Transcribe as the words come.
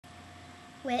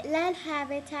Wetland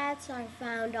habitats are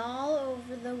found all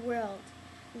over the world.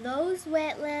 Those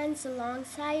wetlands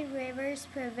alongside rivers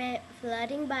prevent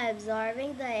flooding by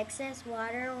absorbing the excess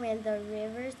water when the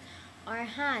rivers are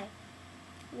high.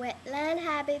 Wetland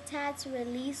habitats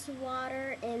release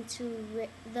water into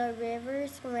the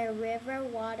rivers when river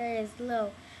water is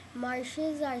low.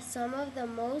 Marshes are some of the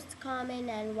most common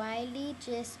and widely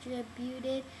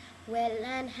distributed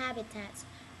wetland habitats.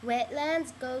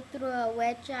 Wetlands go through a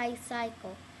wet-dry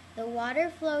cycle. The water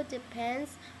flow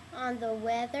depends on the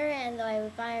weather and the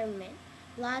environment.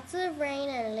 Lots of rain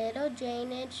and little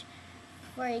drainage,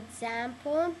 for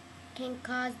example, can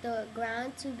cause the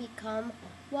ground to become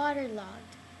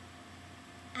waterlogged.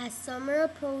 As summer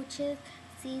approaches,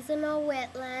 seasonal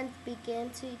wetlands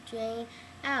begin to drain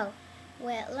out.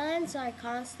 Wetlands are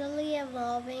constantly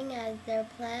evolving as their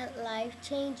plant life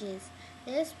changes.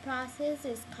 This process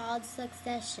is called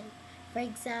succession. For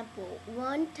example,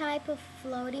 one type of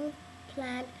floating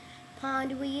plant,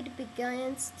 pondweed,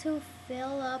 begins to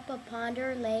fill up a pond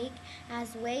or lake.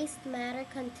 As waste matter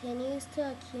continues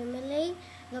to accumulate,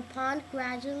 the pond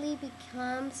gradually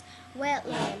becomes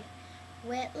wetland.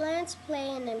 Wetlands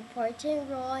play an important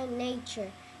role in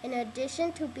nature. In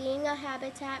addition to being a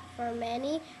habitat for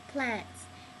many plants,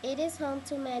 it is home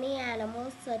to many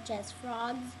animals such as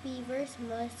frogs, beavers,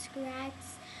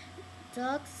 muskrats,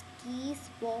 ducks,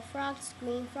 geese, bullfrogs,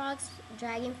 green frogs,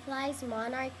 dragonflies,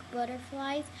 monarch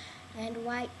butterflies, and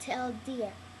white-tailed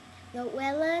deer. The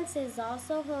wetlands is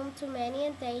also home to many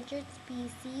endangered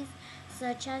species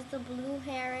such as the blue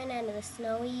heron and the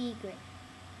snowy egret.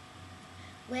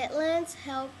 Wetlands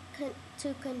help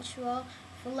to control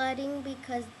flooding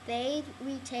because they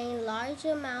retain large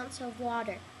amounts of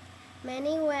water.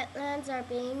 Many wetlands are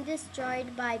being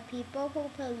destroyed by people who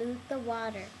pollute the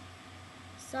water.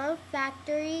 Some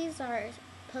factories are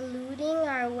polluting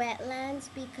our wetlands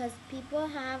because people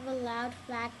have allowed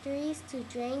factories to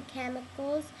drain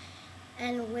chemicals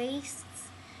and wastes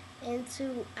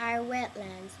into our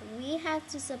wetlands. We have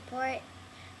to support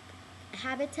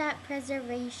habitat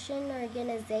preservation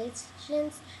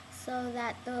organizations so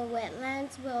that the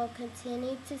wetlands will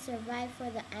continue to survive for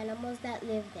the animals that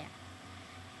live there.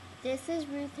 This is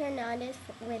Ruth Hernandez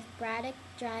with Braddock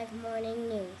Drive Morning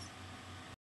News.